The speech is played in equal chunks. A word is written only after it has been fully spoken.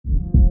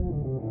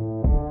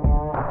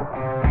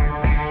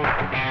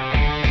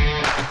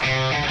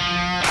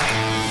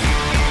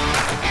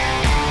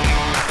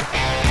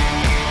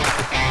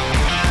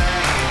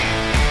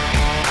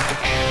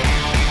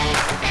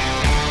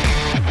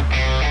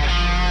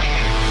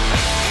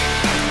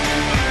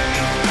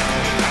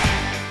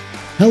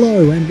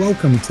Hello and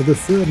welcome to the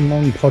Third and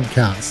Long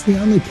podcast,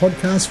 the only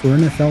podcast for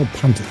NFL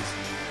punters.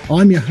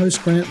 I'm your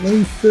host, Grant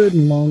Lee. Third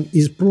and Long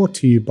is brought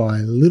to you by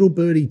Little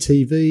Birdie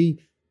TV,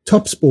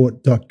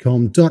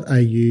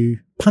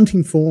 topsport.com.au,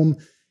 Punting Form,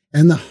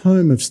 and the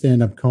home of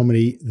stand-up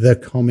comedy, The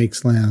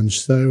Comics Lounge.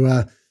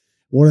 So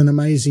what an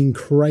amazing,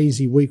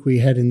 crazy week we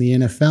had in the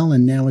NFL,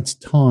 and now it's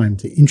time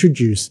to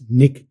introduce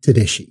Nick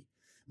Tedeschi,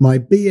 my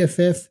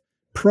BFF,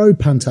 pro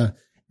punter,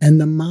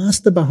 and the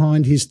master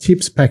behind his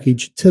tips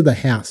package to the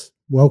house.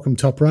 Welcome,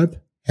 Top Rope.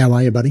 How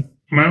are you, buddy?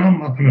 Well,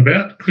 I'm up and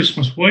about.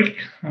 Christmas week.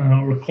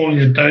 Recording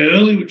a day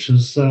early, which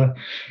is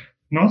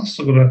nice.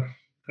 I've got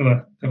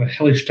a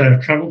hellish day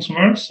of travel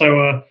tomorrow,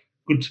 so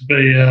good to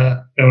be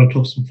able to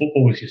talk some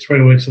football with you.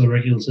 3 weeks of the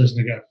regular season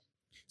to go.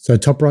 So,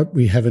 Top Rope,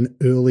 we have an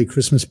early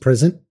Christmas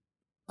present.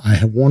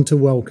 I want to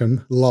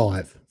welcome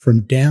live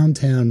from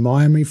downtown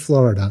Miami,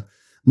 Florida,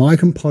 my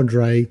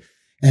compadre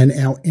and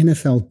our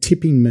NFL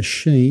tipping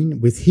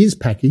machine with his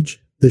package,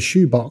 the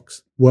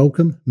Shoebox.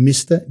 Welcome,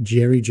 Mr.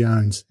 Jerry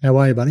Jones. How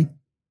are you, buddy?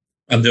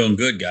 I'm doing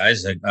good,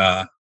 guys.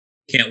 I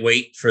can't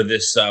wait for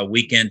this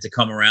weekend to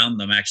come around.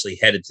 I'm actually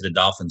headed to the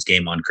Dolphins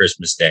game on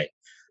Christmas Day.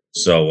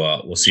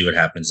 So we'll see what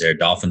happens there.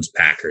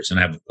 Dolphins-Packers, and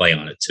I have a play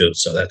on it too,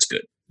 so that's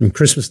good. On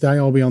Christmas Day,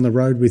 I'll be on the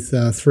road with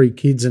 3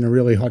 kids in a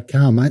really hot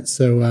car, mate.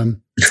 So,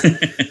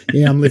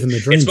 yeah, I'm living the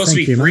dream. It's supposed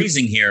to be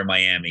freezing here in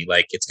Miami.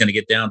 Like, it's going to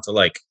get down to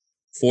like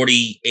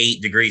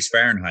 48 degrees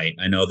Fahrenheit.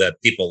 I know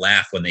that people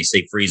laugh when they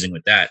say freezing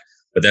with that,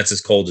 but that's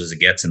as cold as it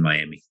gets in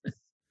Miami.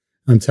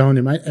 I'm telling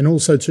you, mate. And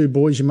also, too,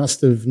 boys, you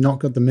must have not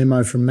got the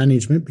memo from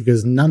management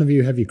because none of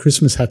you have your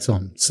Christmas hats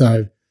on.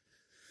 So,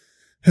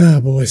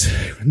 boys,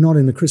 not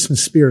in the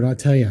Christmas spirit, I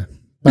tell you.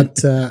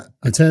 But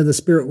I tell you the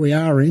spirit we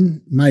are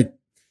in, mate.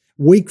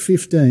 Week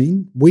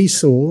 15, we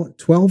saw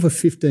 12 of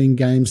 15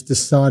 games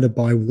decided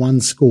by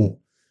one score.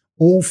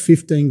 All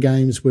 15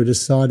 games were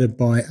decided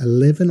by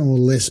 11 or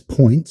less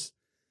points.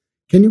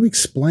 Can you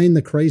explain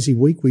the crazy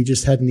week we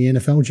just had in the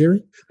NFL,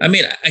 Jerry? I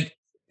mean,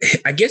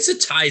 I guess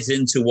it ties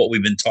into what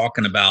we've been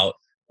talking about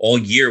all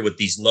year with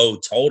these low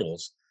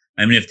totals.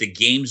 I mean, if the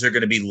games are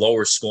going to be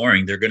lower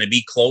scoring, they're going to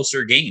be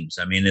closer games.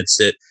 I mean, it's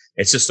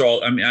just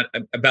all, I mean,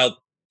 about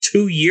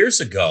 2 years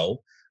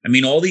ago, I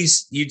mean, all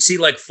these, you'd see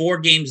like 4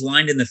 games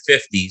lined in the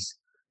 50s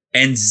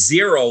and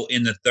 0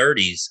 in the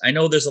 30s. I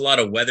know there's a lot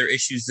of weather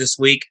issues this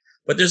week,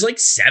 but there's like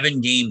 7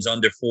 games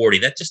under 40.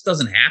 That just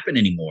doesn't happen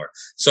anymore.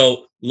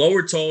 So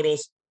lower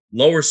totals,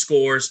 lower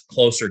scores,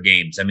 closer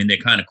games. I mean, they're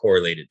kind of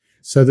correlated.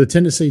 So the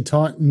Tennessee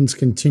Titans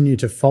continue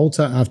to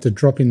falter after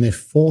dropping their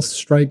 4th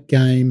straight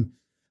game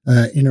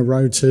in a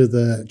row to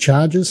the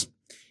Chargers.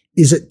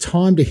 Is it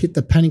time to hit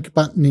the panic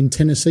button in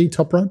Tennessee,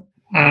 Top Rope?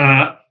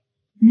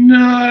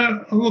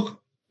 No.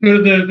 Look,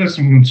 there's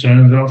some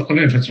concerns. I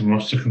think I've had some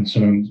roster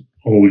concerns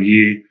all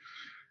year.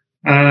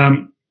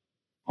 I've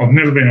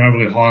never been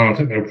overly high. I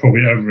think they'll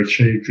probably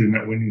overachieve during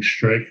that winning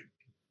streak.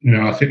 You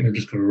know, I think they've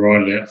just got to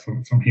ride it out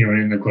from here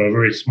on in. They've got a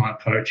very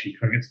smart coach. He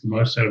kind of gets the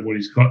most out of what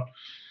he's got.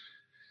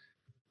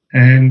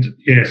 And,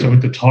 yeah, so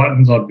with the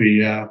Titans, I'd be,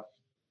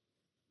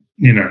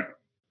 not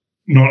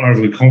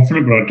overly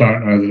confident, but I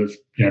don't know that it's,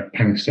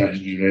 panic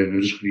stations there. They're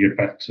just going to get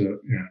back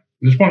to,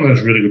 it's one of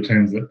those really good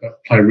teams that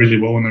play really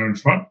well when they're in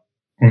front.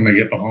 When they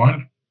get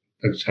behind,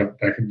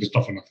 they can just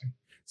offer nothing.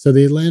 So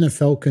the Atlanta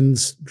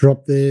Falcons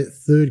dropped their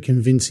third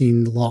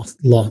convincing game,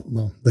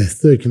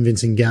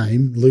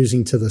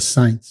 losing to the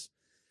Saints.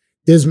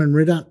 Desmond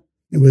Ridder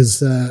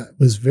was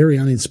very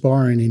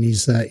uninspiring in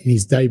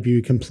his debut,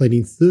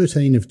 completing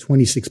 13 of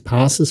 26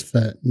 passes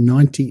for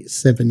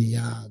 97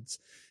 yards.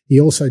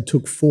 He also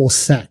took 4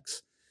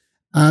 sacks.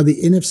 Are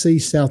the NFC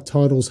South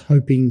titles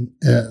hoping?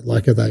 Are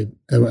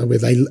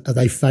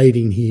they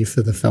fading here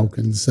for the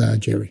Falcons,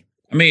 Jerry?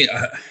 I mean,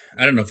 I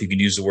don't know if you can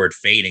use the word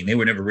fading. They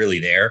were never really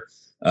there.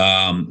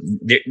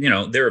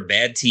 They're a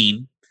bad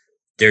team.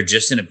 They're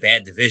just in a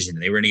bad division.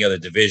 If they were any other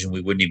division,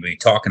 we wouldn't even be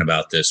talking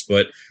about this.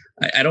 But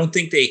I don't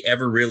think they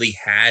ever really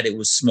had. It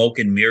was smoke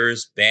and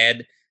mirrors,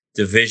 bad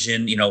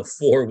division.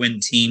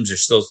 4-win teams are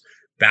still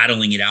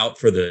battling it out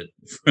for the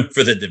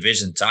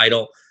division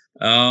title.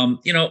 I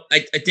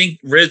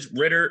think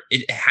Ridder,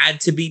 it had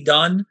to be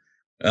done.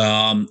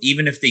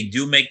 Even if they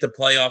do make the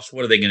playoffs,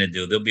 what are they going to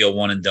do? They'll be a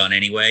one and done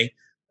anyway.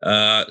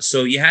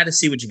 So you had to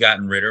see what you got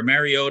in Ridder.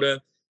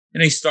 Mariota,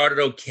 he started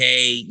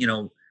okay.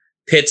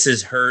 Pitts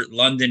is hurt.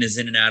 London is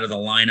in and out of the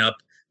lineup.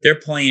 They're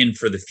playing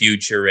for the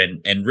future,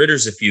 and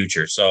Ritter's the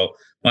future. So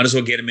might as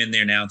well get him in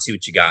there now and see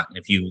what you got. And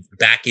if you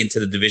back into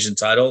the division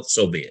title,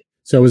 so be it.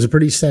 So it was a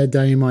pretty sad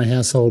day in my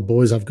household,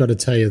 boys. I've got to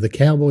tell you, the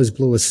Cowboys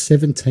blew a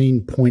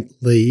 17-point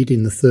lead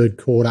in the third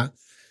quarter.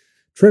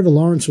 Trevor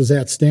Lawrence was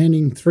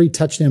outstanding, 3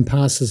 touchdown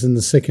passes in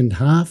the second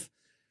half.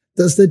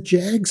 Does the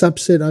Jags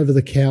upset over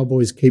the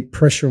Cowboys keep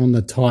pressure on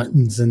the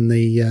Titans in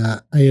the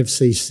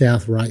AFC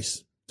South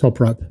race? Top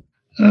Rope.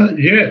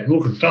 Yeah,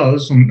 look, it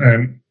does.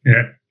 And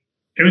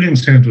everything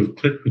seems to have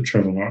clicked with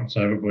Trevor Lawrence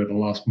over the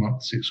last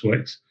month, 6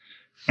 weeks.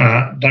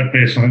 Doug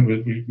Pearce, I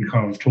think we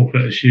kind of talked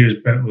about this year,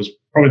 but it was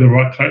probably the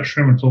right coach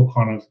for him. It's all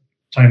kind of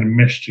starting to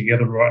mesh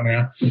together right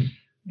now.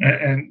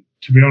 And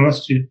to be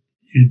honest, you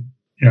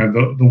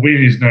the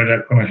win is no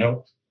doubt going to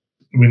help.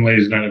 The win lead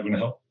is no doubt going to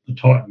help the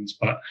Titans,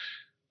 but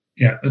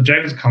the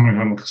Jags are coming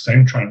home like a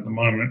steam train at the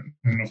moment,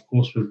 and of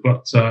course we've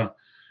got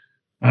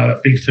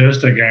that big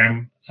Thursday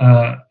game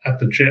at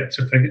the Jets.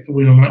 If they get the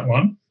win on that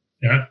one,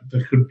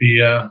 there could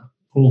be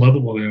all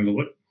level by the end of the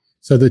week.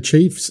 So the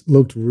Chiefs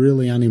looked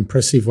really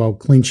unimpressive while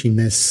clinching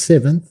their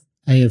 7th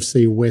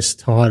AFC West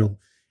title.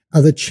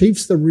 Are the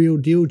Chiefs the real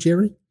deal,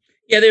 Jerry?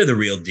 Yeah, they're the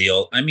real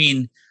deal. I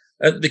mean,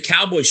 the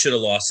Cowboys should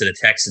have lost to the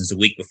Texans the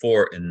week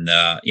before, and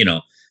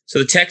so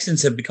the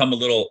Texans have become a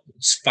little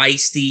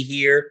feisty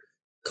here,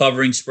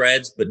 covering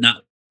spreads but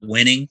not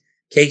winning.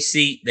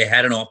 KC, they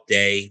had an off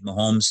day.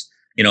 Mahomes,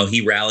 he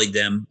rallied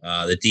them.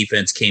 The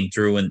defense came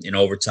through in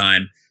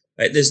overtime.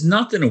 There's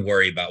nothing to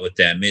worry about with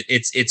them.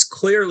 It's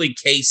clearly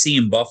KC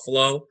and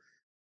Buffalo,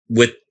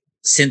 with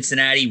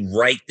Cincinnati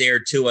right there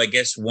too. I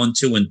guess 1,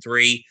 2, and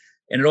 3,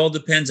 and it all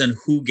depends on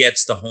who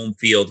gets the home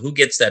field, who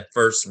gets that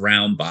first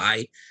round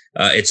bye.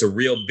 It's a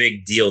real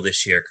big deal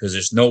this year because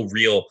there's no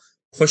real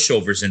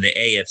pushovers in the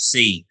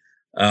AFC.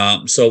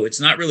 So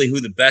it's not really who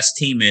the best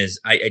team is.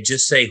 I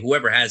just say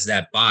whoever has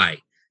that bye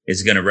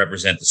is going to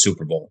represent the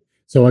Super Bowl.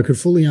 So I could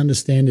fully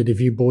understand it if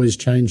you boys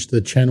changed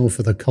the channel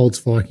for the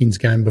Colts-Vikings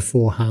game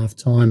before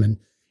halftime.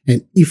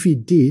 And if you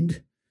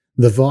did,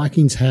 the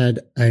Vikings had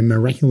a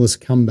miraculous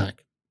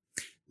comeback.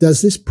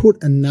 Does this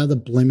put another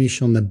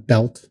blemish on the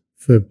belt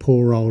for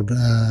poor old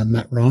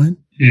Matt Ryan?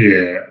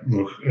 Yeah,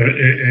 look,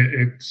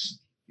 it's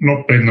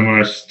not been the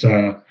most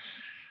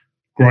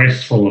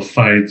graceful of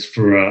fades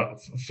for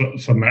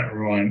Matt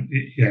Ryan.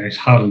 He's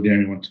hardly the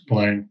only one to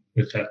blame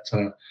with that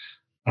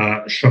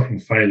shocking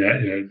fade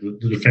out.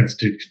 The defence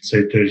did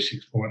concede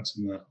 36 points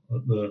in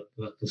the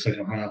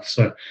second half.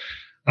 So,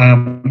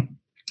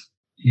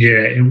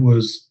 it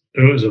was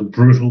a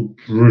brutal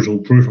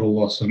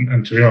loss,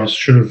 and to be honest,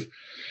 should have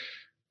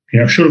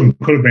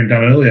could have been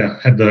done earlier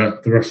had the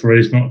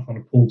referees not kind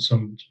of pulled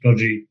some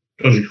dodgy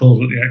calls.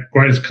 But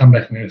greatest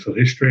comeback in NFL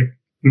history,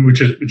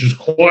 which is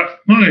quite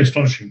not only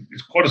astonishing.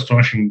 It's quite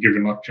astonishing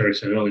given, like Jerry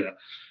said earlier,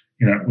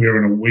 we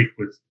were in a week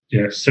with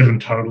 7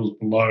 totals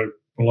below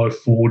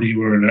 40.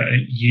 We're in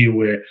a year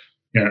where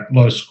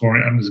low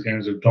scoring unders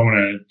games have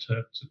dominated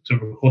to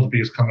record the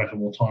biggest comeback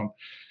of all time.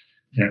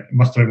 It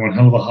must have been one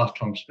hell of a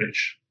halftime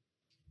speech.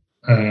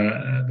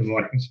 The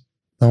Vikings.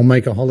 They'll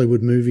make a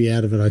Hollywood movie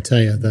out of it, I tell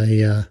you.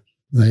 They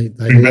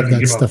love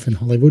that stuff in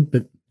Hollywood.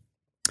 But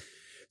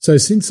so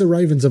since the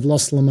Ravens have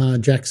lost Lamar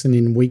Jackson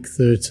in Week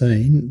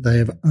 13, they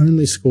have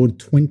only scored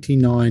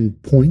 29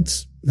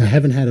 points. They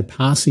haven't had a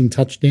passing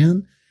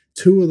touchdown.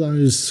 2 of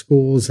those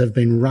scores have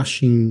been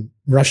rushing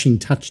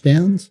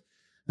touchdowns.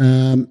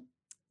 Do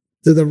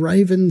the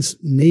Ravens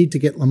need to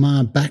get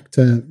Lamar back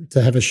to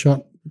have a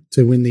shot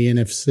to win the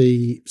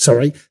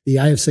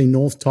AFC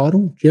North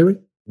title, Jerry?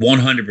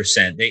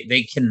 100%.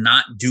 They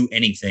cannot do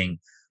anything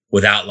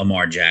without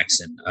Lamar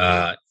Jackson.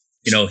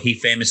 He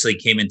famously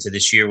came into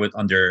this year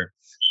under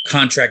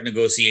contract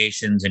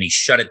negotiations, and he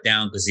shut it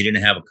down because he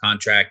didn't have a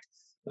contract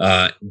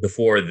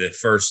before the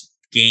first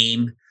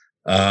game.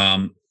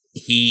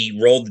 He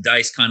rolled the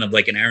dice kind of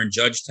like an Aaron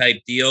Judge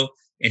type deal,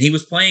 and he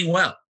was playing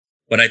well.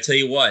 But I tell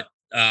you what,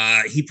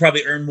 he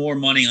probably earned more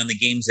money on the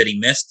games that he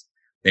missed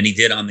than he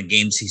did on the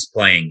games he's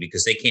playing,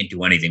 because they can't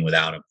do anything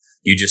without him.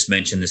 You just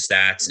mentioned the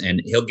stats,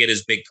 and he'll get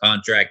his big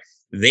contract.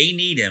 They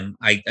need him.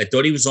 I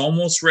thought he was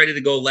almost ready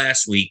to go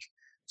last week,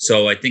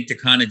 so I think they're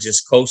kind of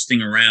just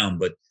coasting around,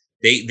 but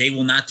they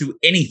will not do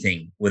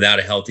anything without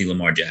a healthy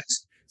Lamar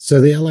Jackson. So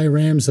the LA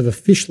Rams have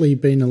officially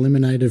been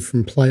eliminated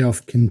from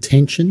playoff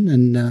contention,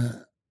 and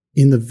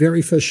in the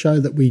very first show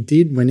that we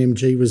did when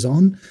MG was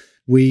on,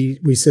 we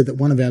said that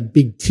one of our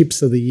big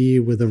tips of the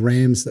year were the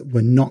Rams that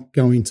were not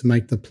going to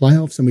make the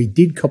playoffs, and we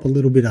did cop a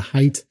little bit of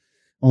hate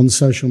on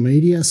social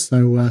media.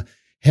 So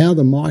how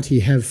the mighty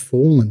have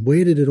fallen.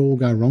 Where did it all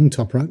go wrong,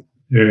 Top Rope?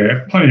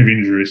 Yeah, plenty of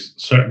injuries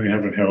certainly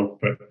haven't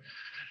helped, but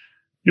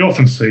you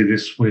often see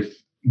this with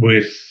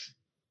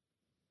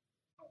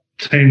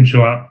teams who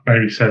are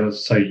maybe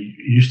say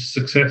used to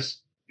success.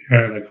 They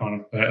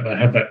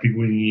have that big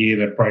winning year,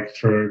 that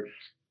breakthrough,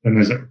 then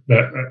there's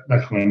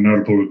that kind of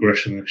notable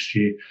regression next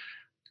year.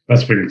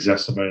 That's been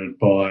exacerbated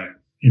by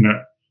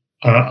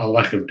a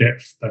lack of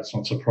depth. That's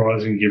not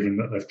surprising, given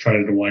that they've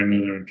traded away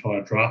their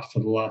entire draft for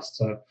the last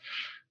 4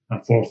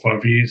 or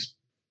 5 years.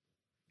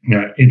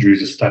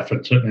 Injuries at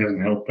Stafford certainly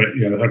hasn't helped, but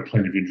they've had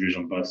plenty of injuries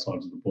on both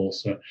sides of the ball.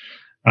 So,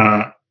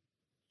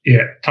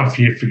 tough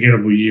year,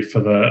 forgettable year for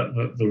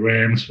the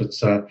Rams. But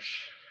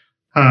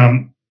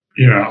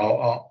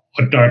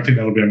I don't think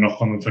that'll be a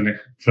knock on them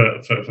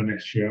for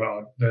next year.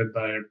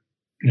 They're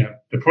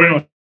probably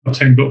not a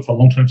team built for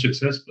long-term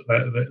success, but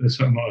they're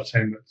certainly not a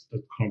team that's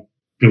kind of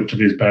built to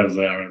be as bad as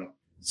they are either.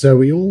 So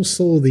we all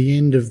saw the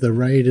end of the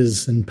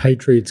Raiders and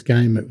Patriots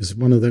game. It was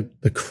one of the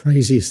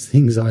craziest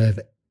things I have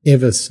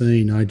ever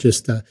seen. I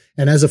just and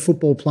as a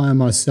football player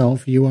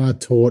myself, you are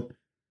taught,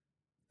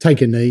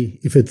 take a knee.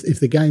 If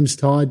the game's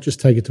tied,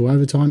 just take it to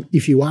overtime.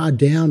 If you are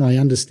down, I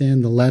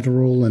understand the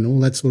lateral and all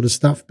that sort of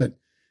stuff, but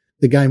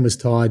the game was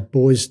tied.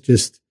 Boys,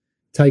 just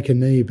take a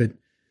knee. But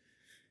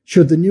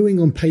Should the New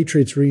England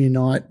Patriots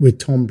reunite with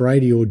Tom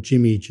Brady or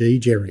Jimmy G,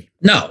 Jerry?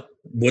 No.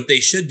 What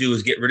they should do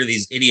is get rid of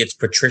these idiots,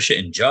 Patricia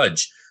and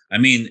Judge. I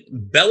mean,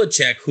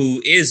 Belichick,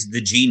 who is the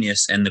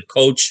genius and the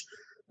coach,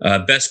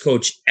 best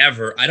coach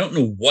ever, I don't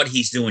know what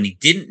he's doing. He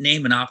didn't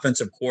name an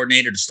offensive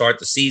coordinator to start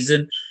the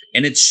season,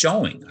 and it's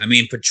showing. I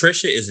mean,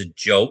 Patricia is a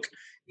joke.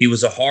 He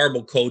was a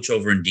horrible coach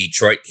over in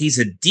Detroit. He's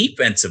a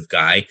defensive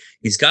guy.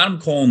 He's got him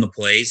calling the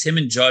plays. Him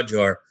and Judge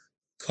are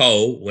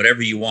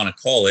whatever you want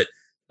to call it.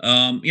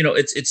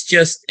 It's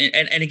just,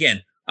 and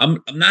again, I'm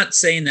not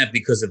saying that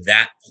because of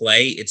that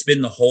play. It's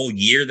been the whole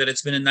year that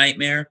it's been a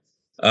nightmare.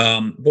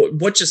 But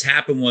what just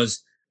happened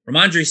was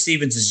Ramondre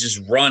Stevens is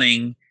just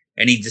running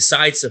and he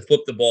decides to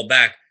flip the ball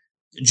back.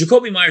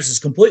 Jacoby Myers is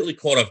completely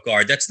caught off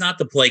guard. That's not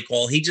the play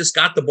call. He just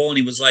got the ball and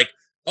he was like,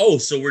 oh,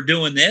 so we're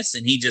doing this?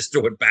 And he just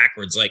threw it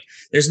backwards. Like,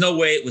 there's no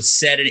way it was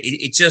set.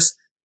 It just,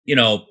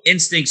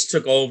 instincts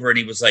took over and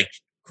he was like,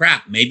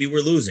 crap, maybe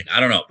we're losing. I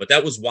don't know. But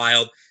that was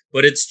wild.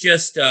 But it's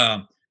just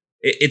a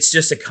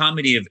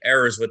comedy of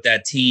errors with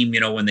that team,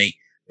 when they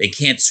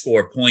can't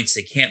score points.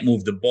 They can't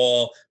move the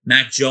ball.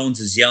 Mac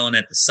Jones is yelling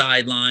at the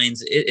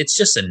sidelines. It's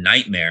just a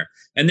nightmare.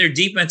 And their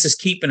defense is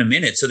keeping them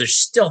in it. So they're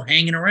still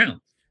hanging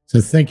around.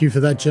 So thank you for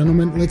that,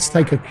 gentlemen. Let's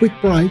take a quick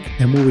break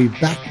and we'll be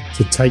back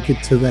to take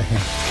it to the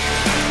house.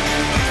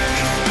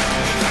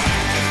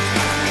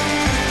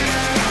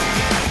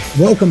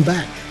 Welcome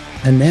back.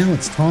 And now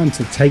it's time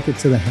to take it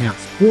to the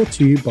house. Brought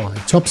to you by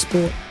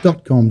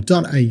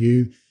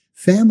topsport.com.au.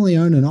 Family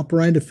owned and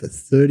operated for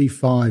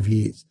 35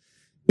 years.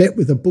 Bet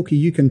with a bookie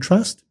you can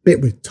trust.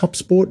 Bet with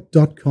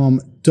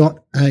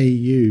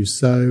topsport.com.au.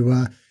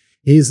 So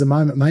here's the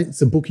moment, mate.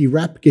 It's a bookie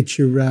wrap. Put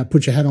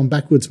your hat on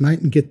backwards, mate,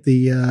 and get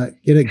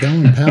it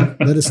going, pal.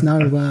 Let us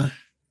know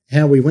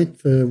how we went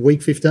for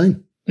week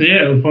 15.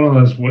 Yeah, it was one of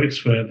those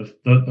weeks where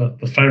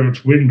the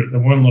favourites win, but there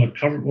wasn't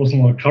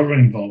a lot of covering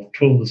involved.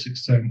 12 of the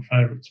 16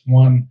 favourites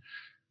won.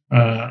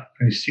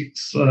 Only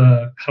 6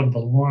 covered the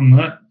line.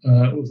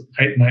 It was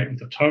 8-8 with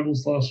the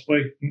totals last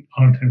week.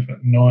 Home teams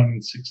went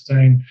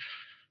 9-16.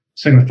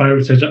 Seeing the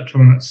favourites edge up to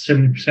that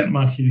 70%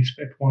 mark, you'd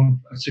expect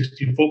one at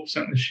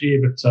 64% this year,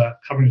 but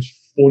covering is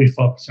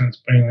 45%. It's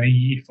been a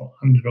year for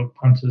underdog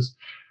punters.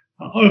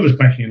 Overs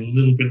making a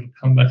little bit of a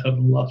comeback over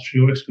the last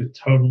few weeks with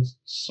totals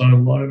so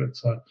low, but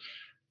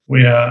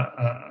we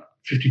are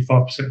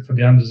 55% for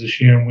the unders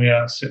this year, and we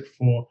are set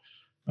for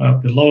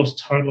the lowest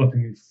total, I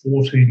think, in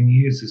 14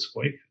 years this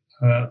week.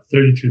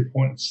 32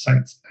 points,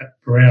 Saints at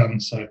Brown.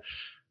 So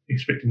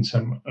expecting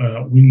some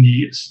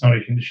windy,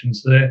 snowy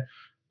conditions there.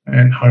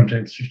 And home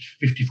teams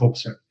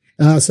 54%.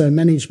 So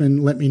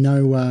management let me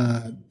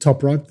know,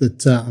 Top Rope,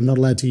 that I'm not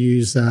allowed to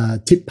use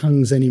tip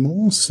pungs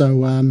anymore.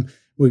 So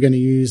we're going to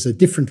use a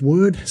different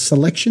word,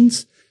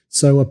 selections.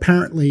 So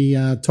apparently,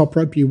 Top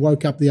Rope, you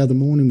woke up the other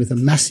morning with a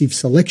massive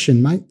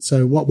selection, mate.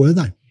 So what were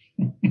they?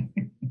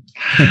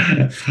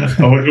 I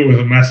woke up with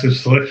a massive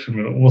selection,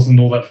 but it wasn't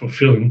all that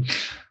fulfilling.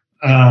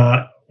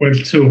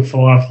 Went 2 of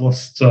 5,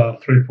 lost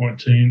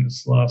 3.2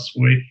 units last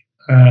week.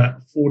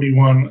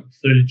 41,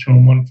 32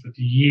 and 1 for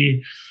the year,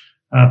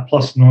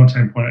 plus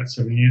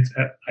 19.87 units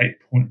at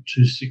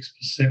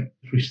 8.26%.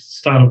 We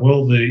started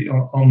well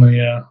on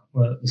the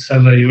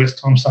Saturday US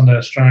time, Sunday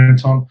Australian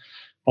time.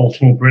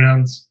 Baltimore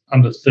Browns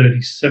under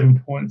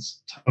 37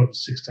 points, total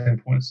 16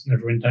 points,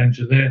 never in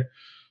danger there.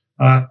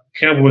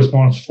 Cowboys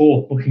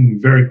 -4, looking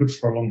very good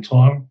for a long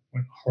time.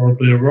 Went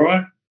horribly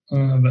awry,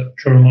 but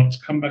Trevor Lawrence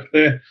comeback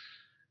there.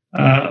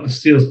 The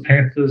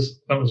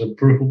Steelers-Panthers, that was a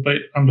brutal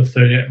beat, under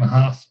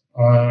 38.5.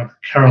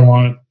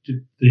 Carolina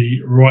did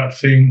the right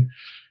thing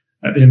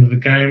at the end of the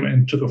game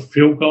and took a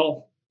field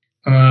goal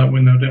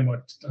when they were down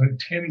by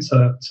 10, so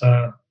that's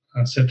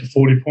set to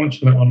 40 points.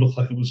 So that one looked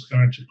like it was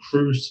going to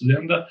cruise to the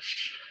under.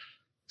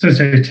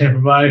 Cincinnati, Tampa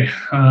Bay,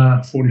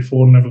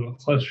 44, never got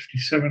close,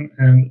 57,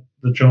 and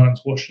the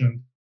Giants,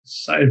 Washington,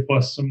 saved by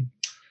some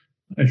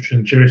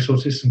interesting Jerry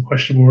Saucy, some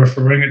questionable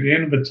refereeing at the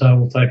end, but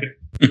we'll take it.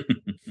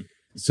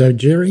 So,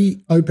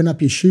 Jerry, open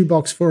up your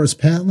shoebox for us,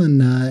 pal,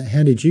 and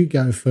how did you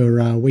go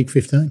for week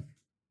 15?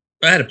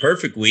 I had a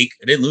perfect week.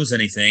 I didn't lose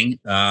anything.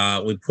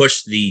 We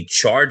pushed the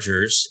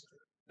Chargers.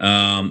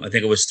 I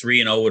think it was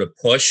 3-0 with a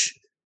push.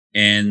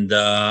 And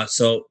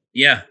so,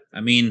 yeah,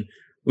 I mean, it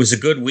was a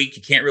good week.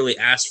 You can't really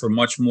ask for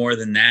much more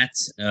than that.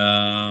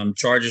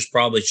 Chargers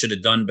probably should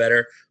have done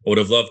better. I would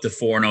have loved the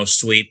 4-0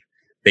 sweep.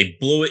 They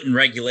blew it in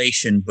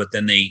regulation, but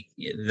then they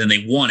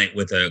won it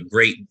with a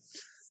great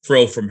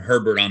throw from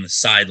Herbert on the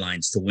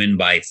sidelines to win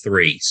by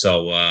 3.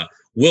 So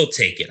we'll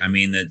take it. I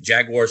mean, the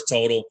Jaguars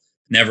total,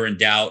 never in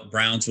doubt.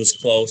 Browns was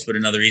close, but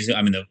another reason.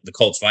 I mean, the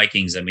Colts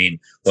Vikings, I mean,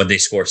 they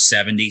score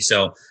 70.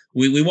 So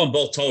we won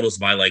both totals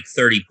by like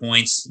 30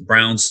 points.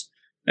 Browns,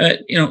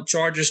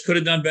 Chargers could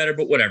have done better,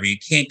 but whatever. You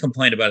can't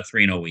complain about a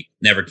 3-0 week.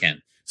 Never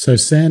can. So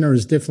Santa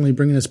is definitely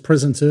bringing us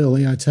presents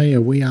early. I tell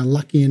you, we are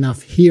lucky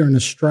enough here in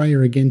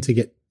Australia again to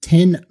get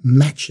 10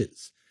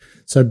 matches.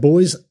 So,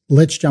 boys,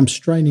 let's jump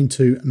straight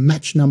into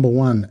match number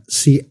 1,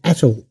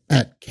 Seattle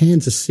at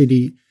Kansas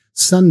City,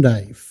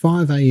 Sunday,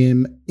 5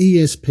 a.m.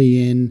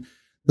 ESPN.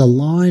 The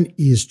line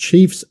is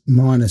Chiefs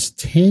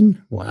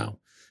 -10. Wow.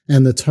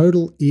 And the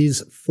total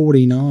is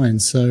 49.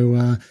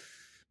 So,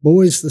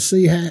 boys, the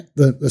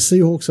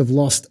Seahawks have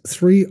lost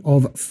 3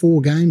 of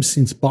 4 games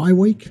since bye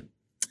week,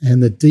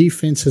 and the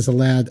defense has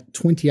allowed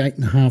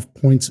 28.5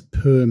 points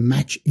per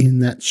match in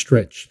that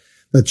stretch.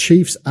 The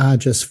Chiefs are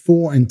just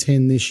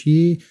 4-10 this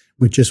year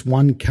with just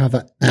 1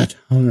 cover at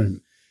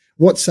home.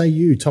 What say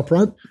you, Top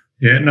Rope?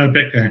 Yeah, no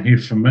bet going here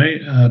from me.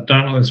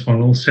 Don't like this one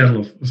at all.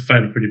 Seattle have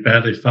faded pretty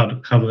badly, failed to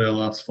cover their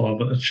last 5,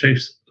 but the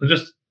Chiefs,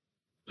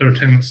 they're a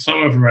team that's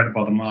so overrated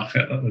by the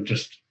market that they've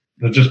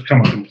just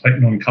become a complete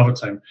non-cover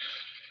team.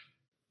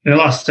 Their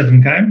last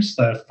 7 games,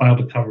 they have failed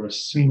to cover a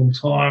single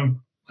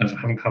time. They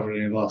haven't covered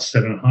any of the last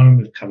 7 at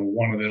home. They've covered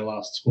 1 of their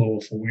last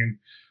 12 for win.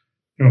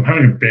 I'm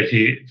having a bet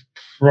here,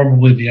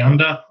 probably the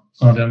under.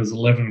 The under's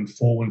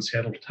 11-4 when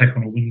Seattle take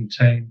on a winning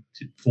team.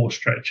 Did 4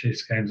 straight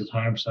Chiefs games at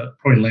home, so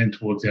probably lean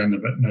towards the under,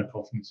 but no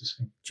confidence this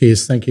game.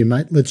 Cheers, thank you,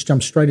 mate. Let's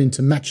jump straight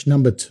into match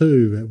number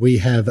 2. We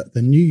have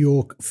the New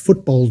York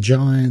Football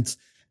Giants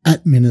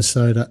at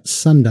Minnesota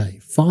Sunday,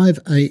 5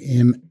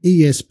 a.m.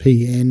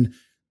 ESPN.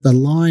 The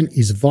line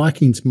is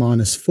Vikings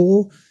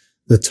 -4.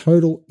 The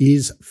total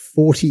is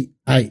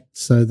 48.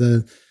 So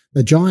the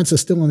Giants are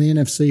still in the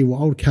NFC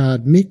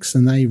wildcard mix,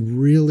 and they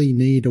really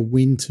need a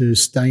win to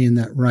stay in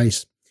that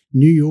race.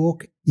 New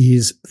York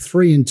is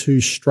 3-2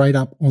 straight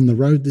up on the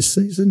road this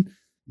season.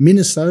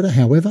 Minnesota,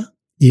 however,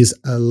 is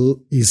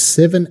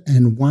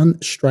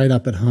 7-1 straight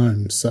up at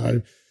home.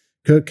 So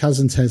Kirk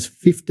Cousins has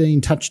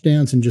 15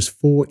 touchdowns and just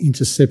 4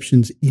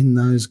 interceptions in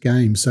those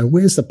games. So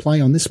where's the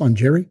play on this one,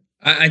 Jerry?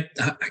 I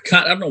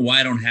don't know why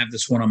I don't have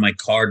this one on my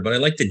card, but I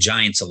like the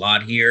Giants a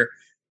lot here.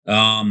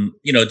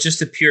 Just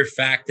the pure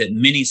fact that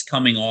Minnie's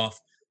coming off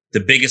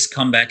the biggest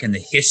comeback in the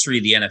history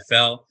of the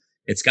NFL.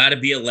 It's got to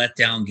be a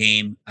letdown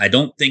game. I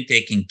don't think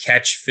they can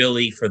catch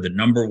Philly for the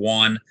number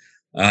 1.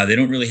 They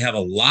don't really have a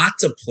lot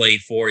to play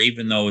for,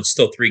 even though it's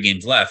still 3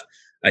 games left.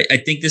 I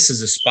think this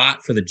is a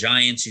spot for the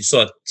Giants. You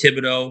saw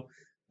Thibodeau,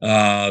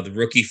 the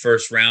rookie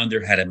first rounder,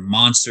 had a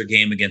monster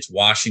game against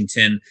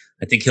Washington.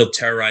 I think he'll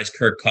terrorize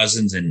Kirk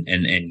Cousins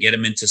and get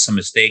him into some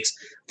mistakes.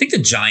 I think the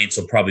Giants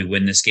will probably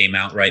win this game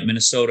outright.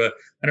 Minnesota,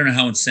 I don't know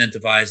how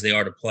incentivized they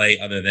are to play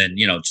other than,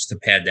 just to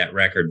pad that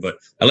record. But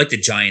I like the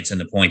Giants and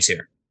the points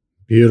here.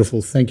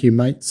 Beautiful. Thank you,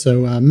 mate.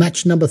 So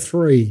match number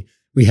 3,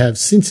 we have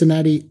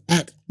Cincinnati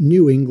at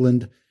New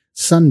England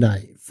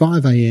Sunday,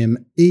 5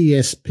 a.m.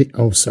 ESPN.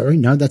 Oh, sorry.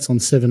 No, that's on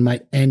 7,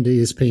 mate, and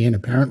ESPN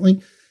apparently.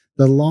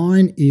 The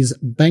line is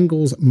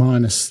Bengals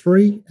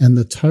 -3, and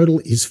the total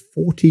is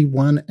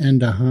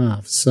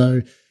 41.5.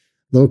 So,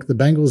 look, the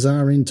Bengals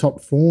are in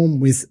top form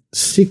with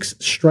 6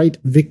 straight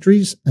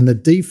victories, and the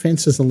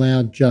defense has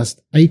allowed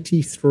just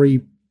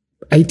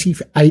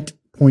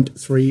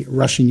 88.3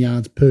 rushing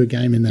yards per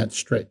game in that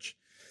stretch.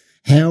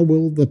 How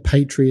will the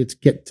Patriots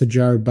get to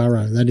Joe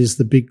Burrow? That is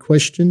the big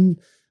question,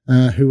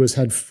 who has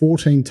had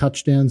 14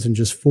 touchdowns and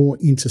just 4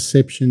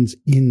 interceptions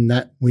in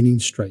that winning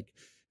streak.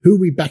 Who are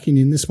we backing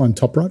in this one,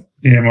 Top Rod?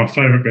 Yeah, my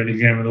favourite betting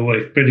game of the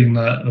week. Betting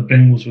the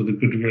Bengals with a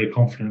good degree of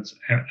confidence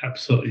and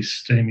absolutely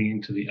steaming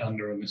into the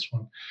under on this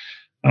one.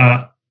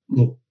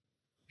 Look,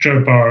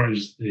 Joe Burrow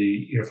is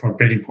from a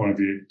betting point of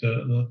view,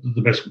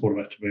 the best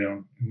quarterback to be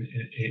on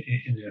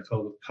in the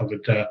NFL. They've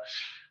covered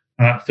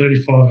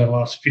 35 of the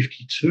last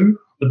 52,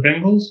 the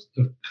Bengals.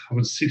 They've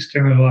covered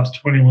 16 of the last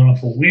 21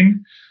 off a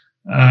win,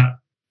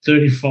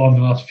 35 of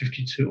the last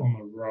 52 on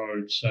the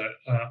road. So,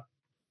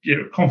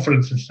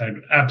 confidence in Cincinnati,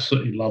 but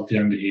absolutely love the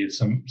under here.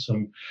 Some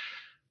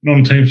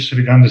non-team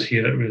specific unders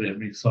here that really have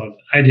me excited.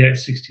 88,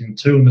 60, and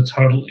 2, and the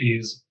total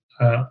is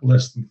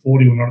less than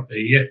 40. We're not there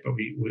yet, but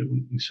we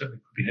certainly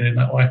could be heading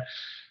that way.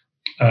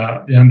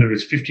 The under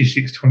is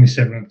 56,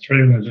 27, and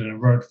 3, and there's a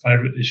road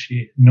favourite this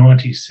year.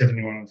 90,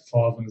 71, and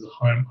 5, and there's a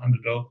home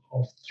underdog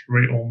of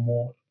 3 or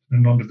more in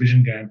a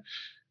non-division game.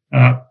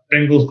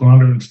 Bengals gone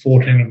under in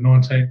 14 of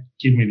 19.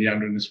 Give me the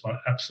under in this one.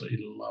 Absolutely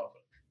love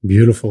it.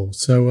 Beautiful.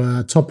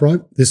 So, Top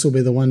Rope, this will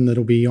be the one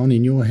that'll be on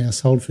in your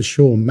household for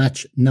sure.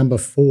 Match number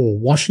 4,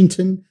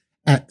 Washington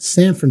at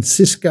San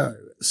Francisco,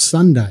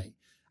 Sunday,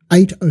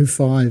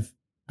 8:05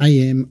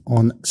 a.m.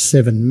 on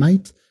 7,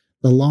 mate.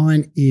 The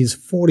line is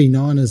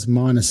 49ers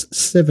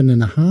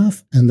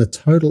 -7.5, and the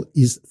total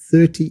is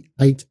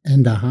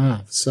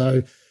 38.5.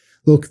 So,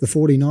 look, the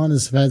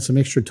 49ers have had some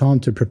extra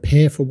time to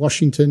prepare for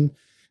Washington,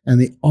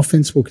 and the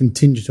offense will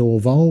continue to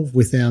evolve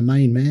with our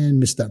main man,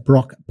 Mr.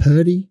 Brock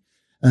Purdy.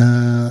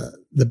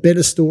 The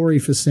better story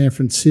for San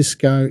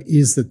Francisco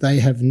is that they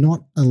have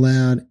not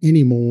allowed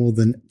any more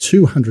than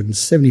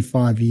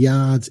 275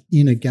 yards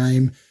in a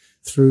game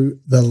through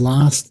the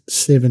last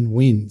 7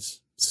 wins.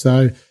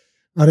 So,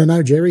 I don't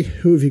know, Jerry,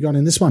 who have you got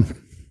in this one?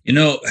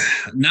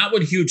 Not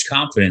with huge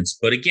confidence,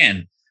 but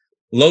again,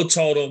 low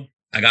total.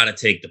 I got to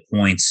take the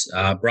points.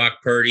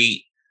 Brock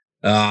Purdy,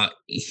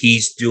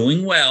 he's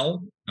doing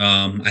well.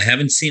 I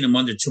haven't seen him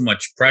under too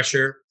much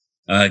pressure.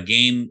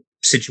 Game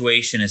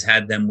situation has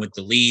had them with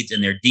the leads,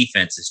 and their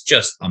defense is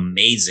just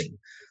amazing.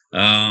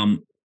 I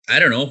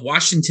don't know if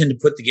Washington to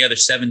put together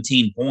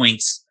 17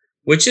 points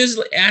which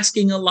is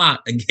asking a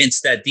lot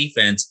against that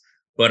defense.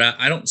 But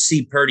I don't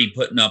see Purdy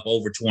putting up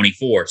over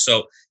 24.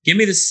 So give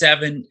me the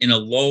 7 in a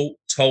low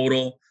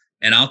total,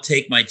 and I'll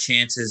take my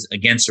chances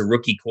against a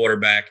rookie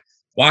quarterback.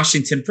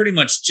 Washington pretty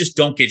much just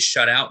don't get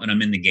shut out, and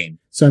I'm in the game.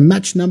 So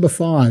match number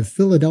 5,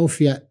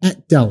 Philadelphia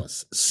at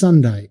Dallas,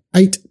 Sunday,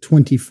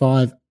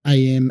 8:25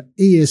 a.m.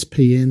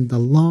 ESPN. The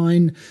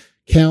line,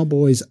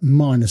 Cowboys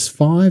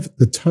 -5.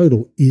 The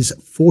total is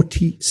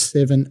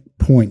 47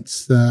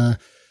 points.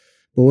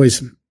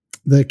 Boys,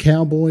 the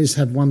Cowboys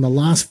have won the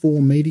last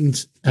 4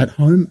 meetings at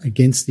home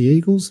against the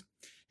Eagles.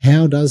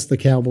 How does the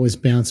Cowboys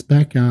bounce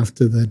back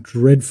after the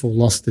dreadful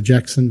loss to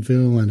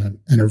Jacksonville and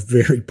a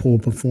very poor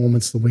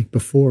performance the week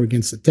before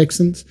against the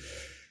Texans?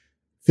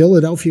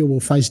 Philadelphia will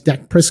face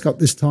Dak Prescott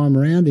this time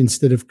around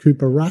instead of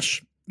Cooper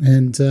Rush.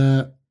 And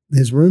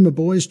there's rumour,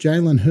 boys,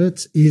 Jalen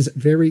Hurts is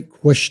very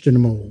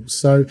questionable.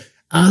 So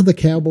are the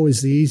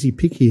Cowboys the easy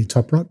pick here,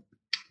 Top Rod?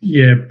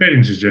 Yeah,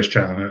 betting suggests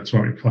Jalen Hurts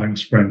won't be playing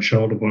sprained and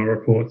shoulder by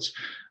reports.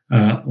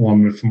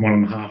 One move from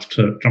 1.5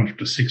 to jump up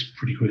to 6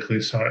 pretty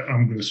quickly. So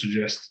I'm going to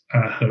suggest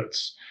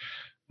Hurts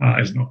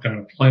is not going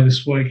to play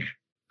this week.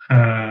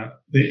 The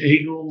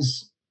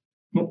Eagles,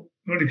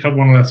 already covered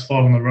one of that's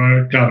 5 on the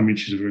road. Gardner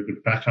Minshew is a very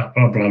good backup,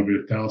 but I'd rather be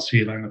with Dallas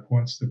here laying the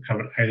points. They've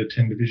covered 8 or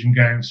 10 division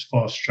games,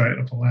 5 straight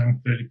of allowing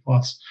 30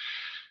 plus,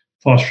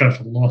 5 straight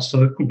for the loss. So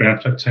they're a good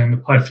bounce back team. They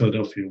play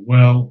Philadelphia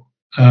well.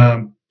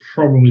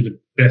 Probably the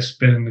best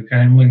bet in the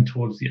game, lean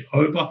towards the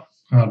over,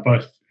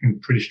 both in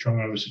pretty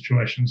strong over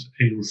situations.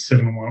 Eagles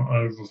 7-1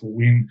 over for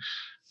win.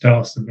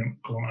 Dallas have been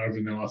gone over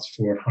in their last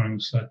 4 at home.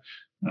 So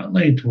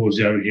lean towards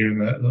the over here,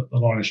 and the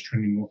line is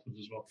trending northwards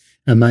as well.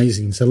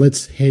 Amazing. So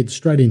let's head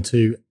straight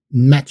into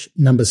match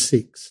number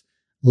 6.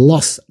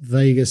 Las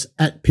Vegas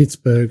at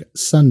Pittsburgh,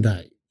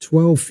 Sunday,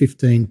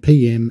 12:15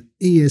 p.m.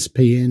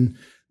 ESPN.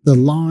 The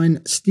line,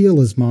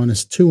 Steelers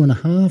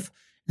 -2.5,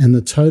 and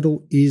the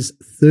total is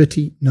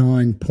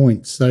 39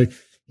 points. So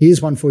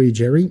here's one for you,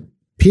 Jerry.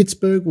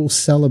 Pittsburgh will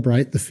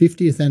celebrate the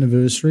 50th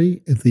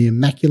anniversary of the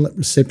Immaculate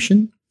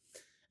Reception.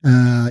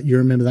 You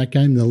remember that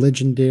game, the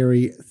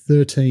legendary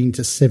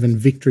 13-7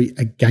 victory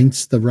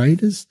against the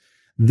Raiders.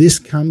 This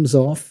comes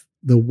off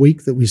the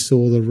week that we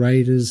saw the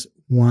Raiders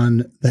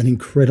won that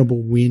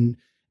incredible win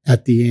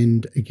at the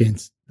end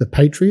against the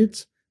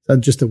Patriots. So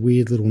just a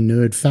weird little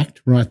nerd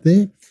fact right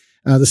there.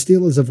 The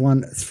Steelers have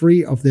won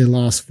 3 of their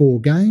last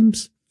 4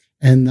 games,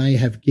 and they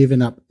have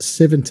given up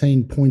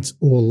 17 points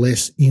or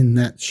less in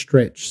that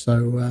stretch.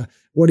 So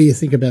what do you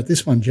think about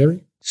this one,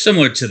 Jerry?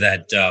 Similar to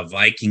that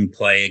Viking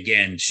play,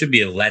 again, should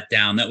be a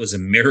letdown. That was a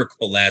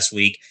miracle last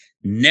week.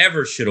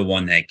 Never should have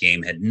won that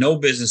game. Had no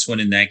business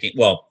winning that game.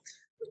 Well,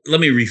 let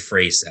me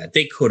rephrase that.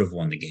 They could have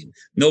won the game.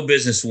 No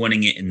business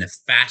winning it in the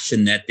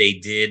fashion that they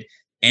did.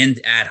 And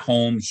at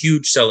home,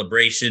 huge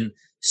celebration.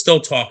 Still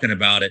talking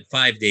about it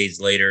 5 days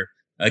later.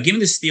 Give me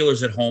the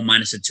Steelers at home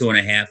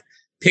 -2.5.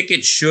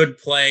 Pickett should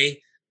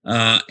play,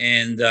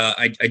 and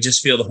I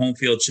just feel the home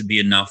field should be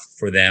enough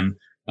for them,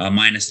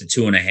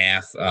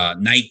 -2.5.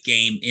 Night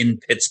game in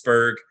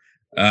Pittsburgh.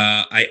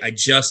 I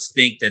just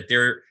think that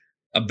they're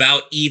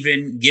about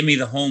even. Give me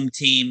the home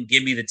team.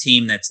 Give me the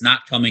team that's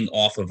not coming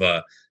off of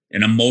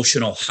an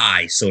emotional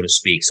high, so to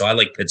speak. So I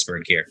like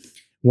Pittsburgh here.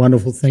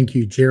 Wonderful. Thank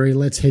you, Jerry.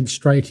 Let's head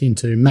straight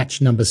into match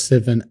number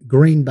 7,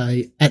 Green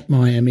Bay at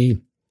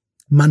Miami,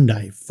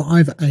 Monday,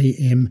 5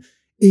 a.m.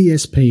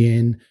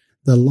 ESPN.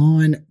 The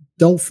line,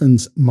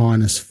 Dolphins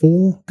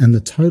 -4, and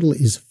the total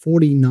is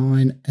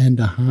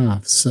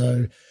 49.5.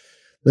 So,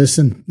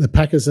 listen, the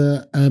Packers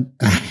are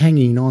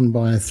hanging on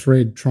by a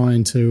thread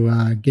trying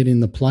to get in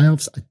the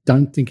playoffs. I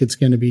don't think it's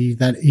going to be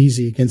that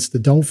easy against the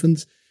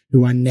Dolphins,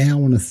 who are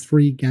now on a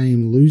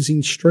 3-game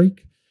losing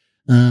streak.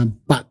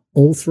 But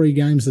all 3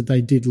 games that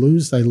they did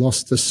lose, they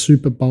lost to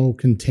Super Bowl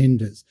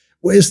contenders.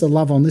 Where's the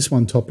love on this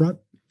one, Top Right?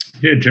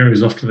 Yeah,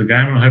 Jerry's off to the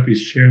game. I hope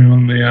he's cheering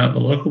on the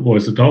local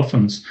boys, the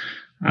Dolphins.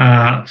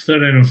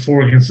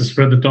 13-4 against the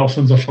spread. The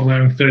Dolphins off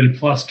allowing 30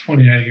 plus,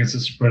 28 against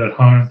the spread at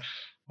home.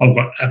 I've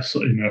got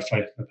absolutely no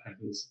faith in the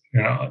Packers.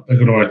 You know, they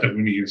got away with that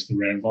win against the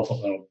Rams. I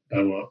thought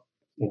they were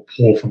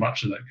poor for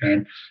much of that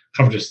game.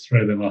 Covered just 3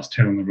 of their last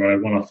 10 on the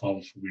road, 1 off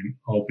 5 for win.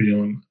 I'll be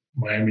on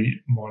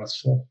Miami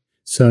 -4.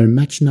 So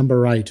match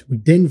number 8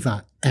 with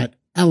Denver at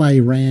LA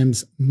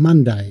Rams,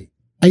 Monday,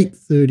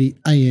 8:30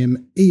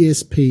 a.m.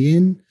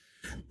 ESPN.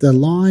 The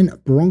line,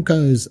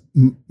 Broncos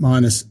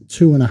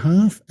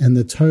 -2.5, and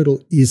the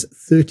total is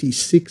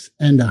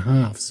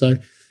 36.5. So,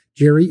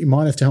 Jerry, you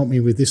might have to help me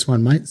with this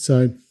one, mate.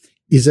 So,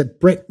 is it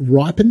Brett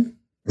Rippon?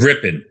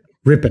 Rippon.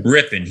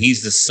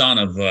 He's the son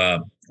of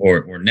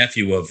or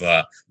nephew of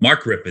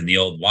Mark Rippon, the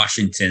old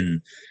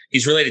Washington.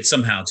 He's related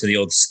somehow to the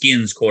old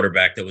Skins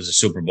quarterback that was a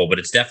Super Bowl, but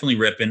it's definitely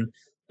Rippon.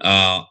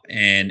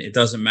 And it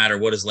doesn't matter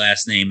what his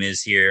last name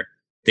is here.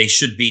 They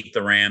should beat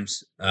the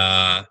Rams.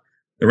 The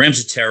Rams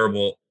are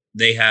terrible.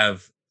 They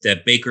have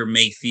that Baker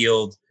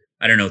Mayfield,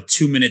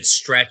 2-minute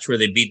stretch where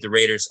they beat the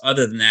Raiders.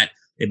 Other than that,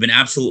 they've been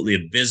absolutely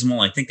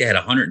abysmal. I think they had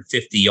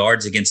 150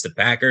 yards against the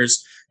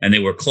Packers, and they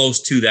were close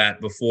to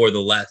that before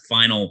the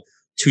final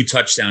 2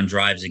 touchdown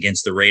drives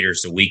against the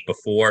Raiders the week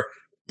before.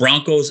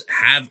 Broncos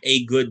have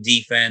a good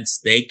defense.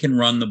 They can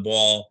run the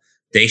ball.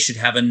 They should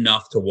have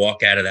enough to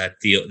walk out of that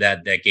field,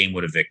 that game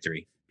with a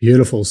victory.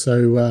 Beautiful.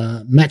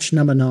 So match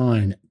number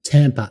 9,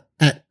 Tampa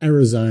at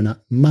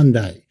Arizona,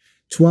 Monday,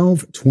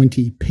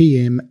 12:20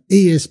 p.m.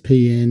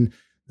 ESPN.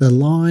 The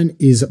line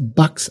is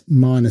Bucks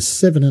minus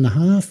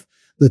 7.5.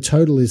 The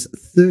total is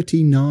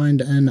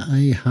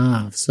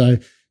 39.5. So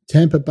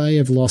Tampa Bay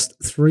have lost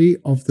 3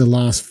 of the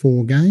last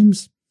 4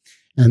 games,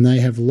 and they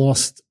have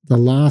lost the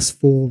last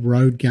 4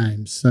 road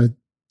games. So,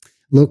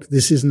 look,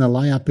 this isn't a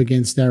layup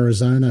against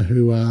Arizona,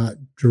 who are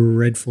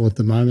dreadful at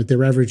the moment.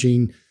 They're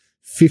averaging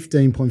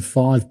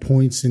 15.5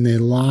 points in their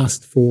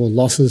last 4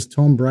 losses.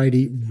 Tom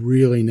Brady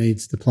really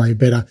needs to play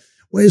better.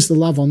 Where's the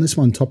love on this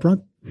one, Top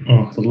Rope?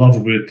 Oh, the love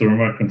will be at the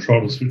remote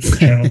control to switch the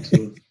channel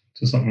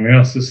to something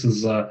else. This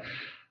is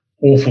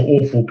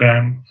awful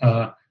game.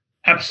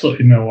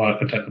 Absolutely no way I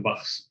could take the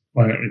Bucks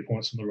laying 8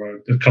 points on the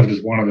road. They've covered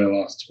just 1 of their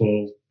last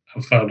 12.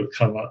 Have failed to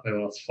cover their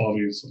last 5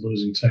 against a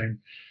losing team.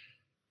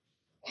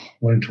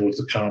 Lean towards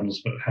the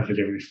Cardinals, but happy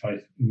to have any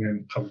faith. And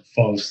then covered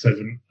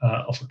 5-7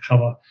 off a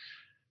cover.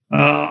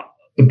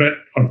 The bet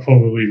I'd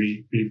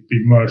probably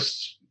be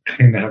most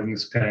keen to have in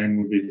this game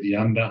would be the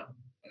under.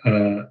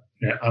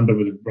 Under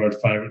with a road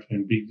favourite,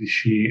 been big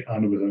this year.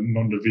 Under with a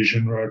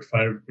non-division road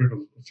favourite,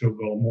 a field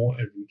goal more,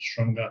 even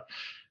stronger.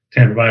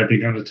 Tampa Bay, a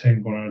big under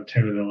team, gone over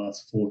 10 of their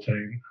last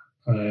 14.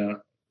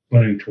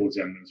 Leaning towards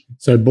the under.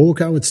 So,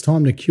 Borko, it's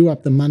time to cue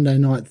up the Monday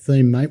night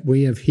theme, mate.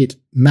 We have hit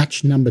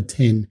match number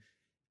 10,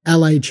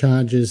 LA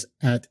Chargers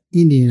at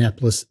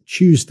Indianapolis,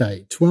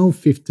 Tuesday,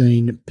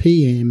 12:15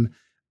 p.m.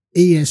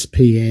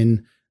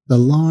 ESPN. The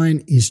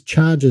line is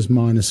Chargers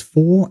minus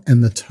 4,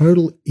 and the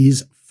total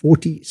is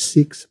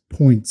 46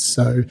 points.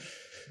 So,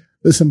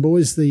 listen,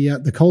 boys,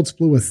 the Colts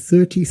blew a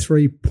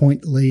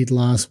 33-point lead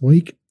last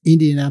week.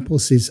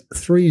 Indianapolis is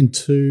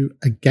 3-2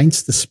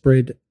 against the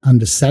spread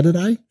under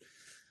Saturday,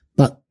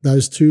 but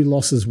those 2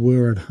 losses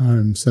were at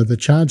home. So the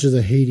Chargers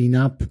are heating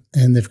up,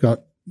 and they've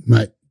got,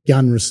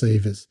 gun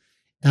receivers.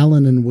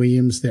 Allen and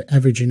Williams, they're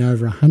averaging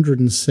over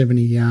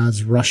 170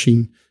 yards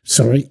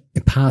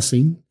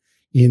passing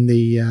in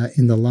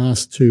the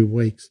last 2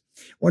 weeks.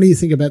 What do you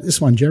think about this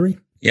one, Jerry?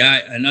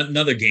 Yeah,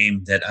 another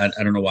game that I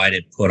don't know why I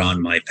didn't put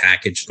on my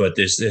package, but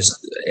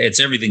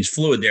everything's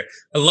fluid there.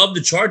 I love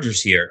the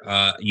Chargers here.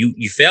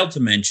 You failed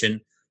to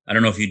mention, I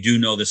don't know if you do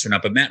know this or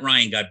not, but Matt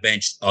Ryan got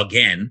benched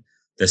again,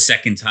 the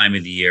second time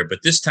of the year.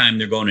 But this time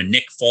they're going to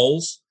Nick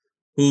Foles,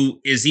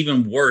 who is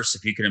even worse,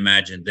 if you can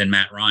imagine, than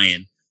Matt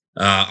Ryan.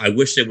 I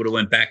wish they would have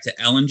went back to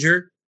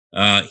Ellinger.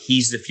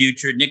 He's the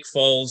future. Nick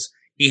Foles,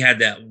 he had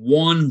that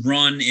one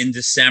run in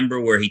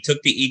December where he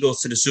took the Eagles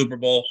to the Super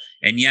Bowl,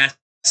 and yes,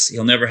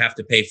 he'll never have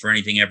to pay for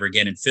anything ever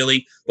again in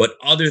Philly. But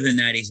other than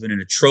that, he's been an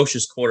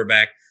atrocious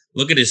quarterback.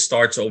 Look at his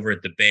starts over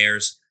at the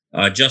Bears.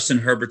 Justin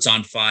Herbert's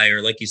on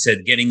fire. Like you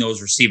said, getting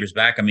those receivers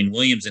back. I mean,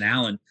 Williams and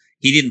Allen,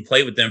 he didn't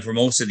play with them for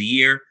most of the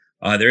year.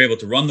 They're able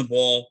to run the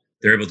ball.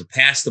 They're able to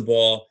pass the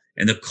ball.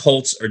 And the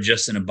Colts are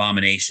just an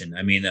abomination.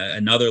 I mean,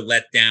 another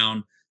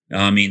letdown.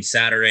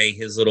 Saturday,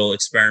 his little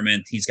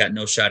experiment, he's got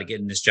no shot at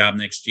getting this job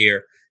next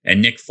year.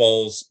 And Nick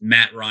Foles,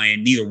 Matt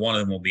Ryan, neither one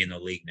of them will be in the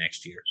league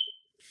next year.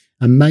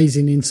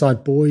 Amazing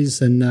insight,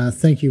 boys, and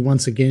thank you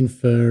once again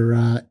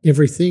for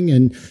everything.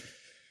 And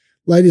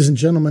ladies and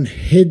gentlemen,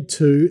 head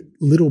to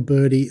Little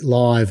Birdie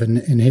Live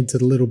and head to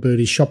the Little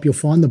Birdie shop. You'll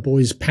find the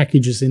boys'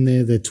 packages in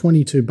there. They're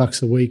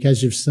 $22 a week.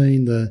 As you've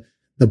seen, the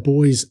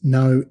boys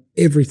know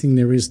everything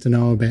there is to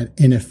know about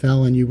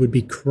NFL, and you would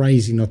be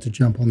crazy not to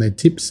jump on their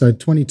tips. So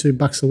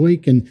 $22 a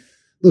week. And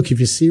look, if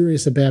you're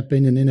serious about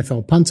being an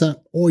NFL punter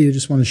or you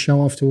just want to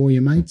show off to all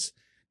your mates,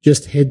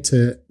 just head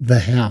to the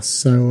house.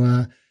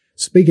 So,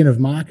 speaking of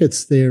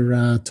markets,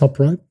 they're Top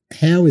Rope.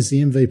 How is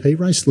the MVP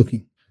race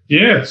looking?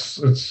 Yes,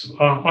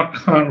 I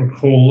can't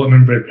recall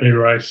an MVP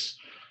race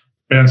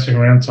bouncing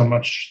around so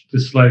much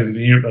this late in the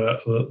year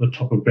at the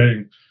top of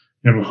betting.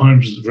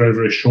 Mahomes is very,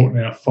 very short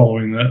now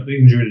following the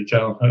injury to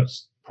Jalen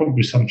Hurts.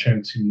 Probably some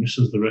chance he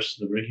misses the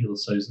rest of the regular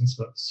season,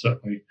 so that's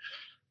certainly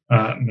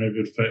no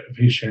good for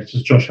his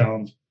chances. Josh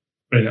Allen's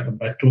been out the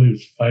back door. He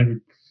was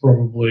favoured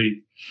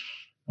probably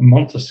a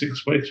month or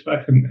 6 weeks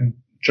back, and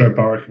Joe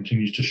Burrow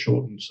continues to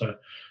shorten. So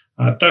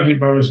I don't think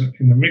Burrow's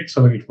in the mix.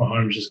 I think if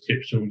Mahomes just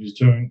keeps doing what he's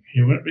doing,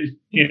 he won't be.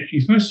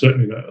 He's no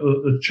certainty that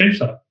the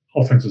Chiefs'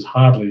 offense is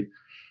hardly,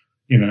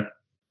 a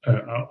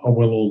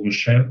well-oiled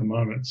machine at the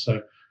moment.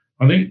 So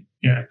I think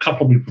a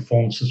couple of big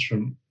performances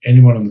from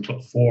anyone in the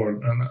top 4,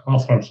 and I'll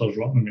throw themselves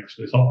right in the mix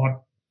for this. I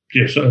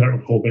certainly don't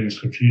recall being as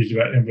confused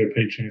about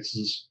MVP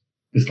chances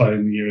this late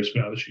in the year as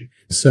we are this year.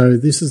 So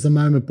this is the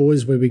moment,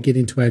 boys, where we get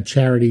into our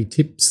charity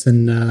tips.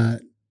 And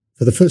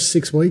for the first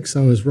 6 weeks,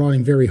 I was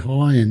riding very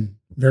high and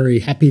very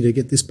happy to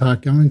get this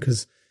part going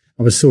because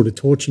I was sort of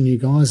torching you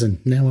guys,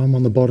 and now I'm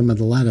on the bottom of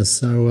the ladder.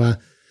 So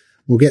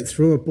we'll get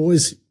through it,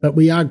 boys. But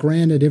we are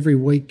granted every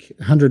week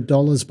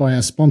 $100 by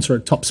our sponsor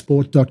at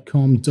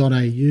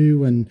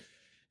topsport.com.au. And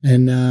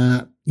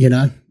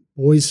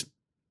boys,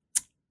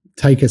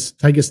 take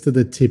us to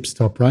the tips,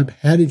 Top Rope.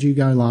 How did you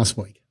go last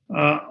week?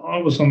 I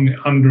was on the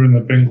under in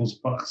the Bengals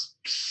Bucks.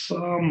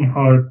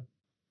 Somehow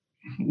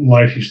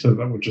late said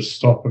that would just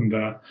stop and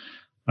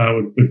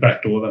would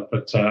backdoor that,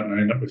 but no,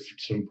 ended up with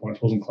 7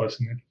 points. Wasn't close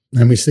in there.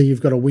 And we see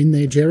you've got a win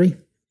there, Jerry.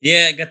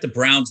 Yeah, I got the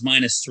Browns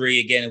 -3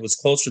 again. It was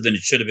closer than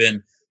it should have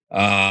been.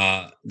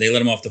 They let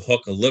them off the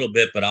hook a little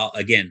bit, but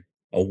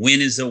a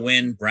win is a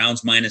win.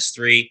 Browns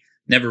 -3,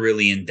 never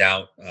really in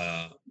doubt.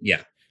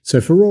 Yeah. So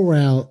for all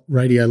our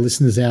radio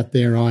listeners out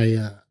there,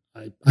 I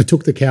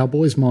took the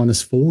Cowboys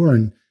 -4,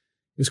 and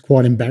it was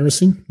quite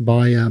embarrassing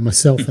by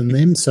myself and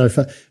them. So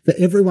for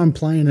everyone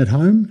playing at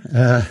home,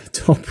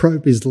 Top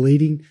Rope is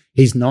leading.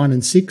 He's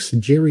 9-6.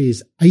 Jerry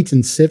is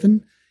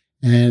 8-7.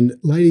 And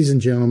ladies and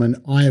gentlemen,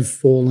 I have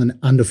fallen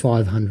under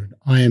 500.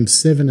 I am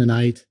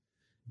 7-8.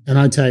 And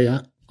I tell you,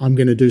 I'm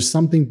going to do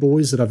something,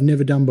 boys, that I've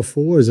never done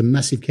before as a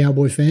massive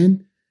Cowboy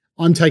fan.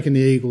 I'm taking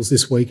the Eagles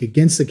this week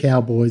against the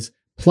Cowboys,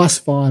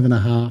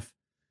 +5.5.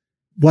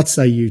 What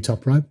say you,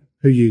 Top Rope?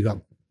 Who you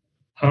got?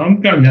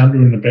 I'm going the under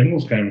in the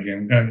Bengals game again.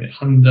 I'm going the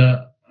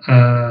under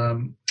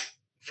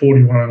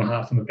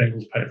 41.5 in the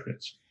Bengals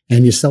Patriots.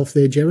 And yourself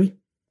there, Jerry?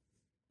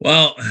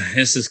 Well,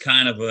 this is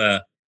kind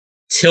of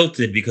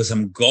tilted because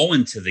I'm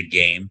going to the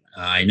game.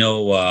 I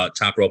know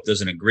Top Rope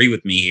doesn't agree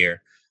with me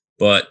here,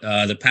 but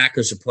the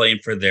Packers are playing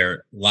for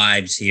their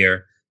lives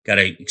here. Got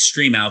an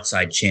extreme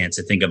outside chance.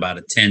 I think about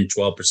a 10,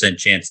 12%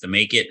 chance to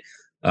make it.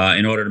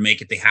 In order to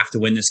make it, they have to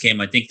win this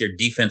game. I think their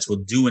defense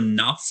will do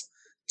enough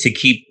to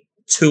keep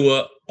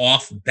Tua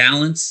off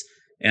balance.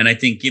 And I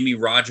think give me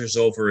Rodgers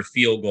over a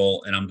field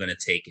goal, and I'm going to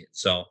take it.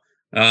 So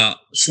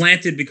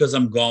slanted because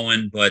I'm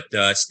going, but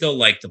still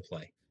like to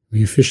play.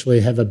 We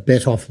officially have a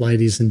bet off,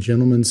 ladies and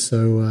gentlemen.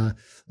 So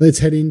let's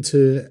head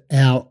into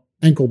our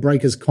ankle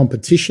breakers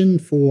competition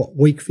for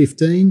week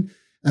 15.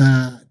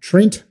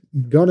 Trent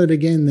got it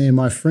again there,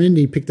 my friend.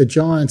 He picked the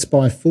Giants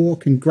by 4.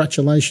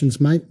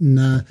 Congratulations, mate.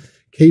 And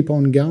keep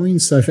on going.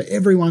 So for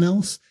everyone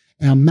else,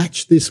 our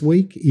match this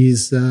week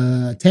is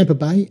Tampa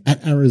Bay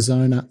at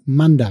Arizona,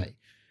 Monday,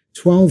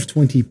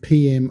 12:20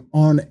 p.m.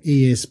 on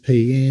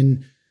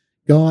ESPN.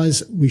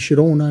 Guys, we should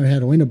all know how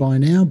to enter by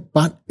now,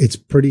 but it's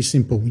pretty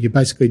simple. You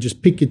basically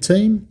just pick your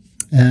team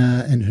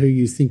and who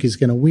you think is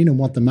going to win and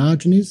what the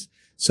margin is.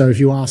 So if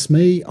you ask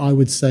me, I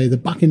would say the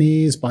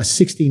Buccaneers by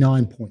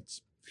 69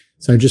 points.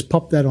 So just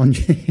pop that on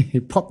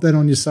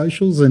your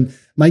socials, and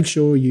make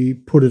sure you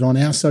put it on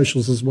our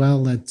socials as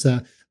well at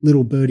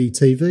Little Birdie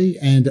TV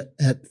and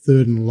at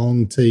Third and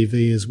Long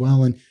TV as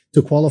well. And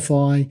to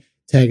qualify,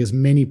 tag as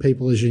many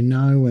people as you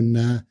know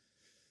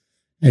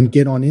and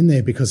get on in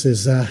there, because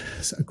there's a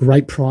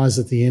great prize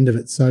at the end of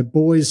it. So,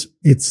 boys,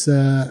 it's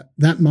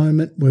that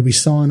moment where we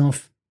sign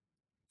off.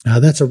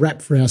 That's a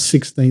wrap for our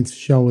 16th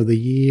show of the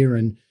year.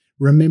 And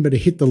remember to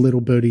hit the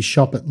Little Birdie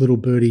shop at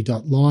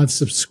littlebirdie.live.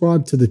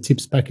 Subscribe to the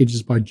tips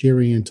packages by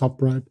Jerry and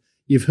Top Rope.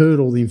 You've heard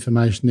all the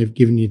information they've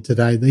given you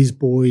today. These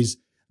boys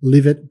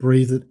live it,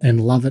 breathe it, and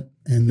love it.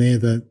 And they're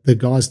the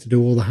guys to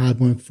do all the hard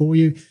work for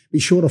you. Be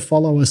sure to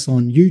follow us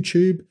on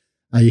YouTube.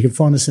 You can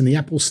find us in the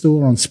Apple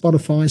Store, on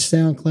Spotify,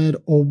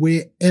 SoundCloud, or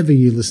wherever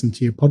you listen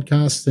to your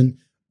podcasts. And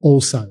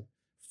also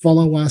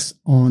follow us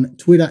on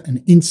Twitter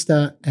and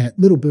Insta at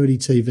Little Birdie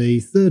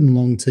TV, Third and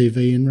Long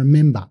TV. And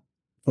remember,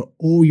 for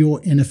all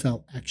your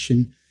NFL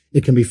action,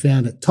 it can be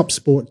found at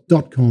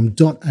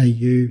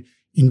topsport.com.au.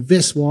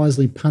 Invest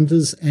wisely,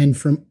 punters. And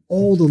from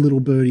all the Little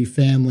Birdie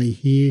family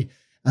here,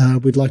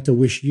 we'd like to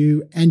wish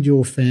you and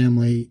your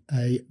family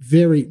a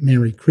very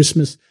Merry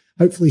Christmas.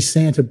 Hopefully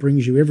Santa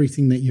brings you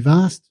everything that you've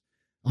asked.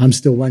 I'm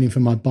still waiting for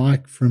my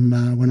bike from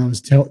when I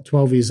was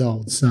 12 years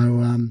old.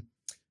 So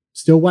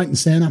still waiting,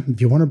 Santa. If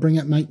you want to bring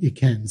it, mate, you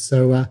can.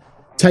 So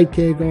take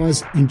care,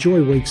 guys.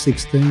 Enjoy week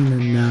 16,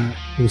 and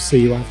we'll see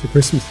you after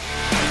Christmas.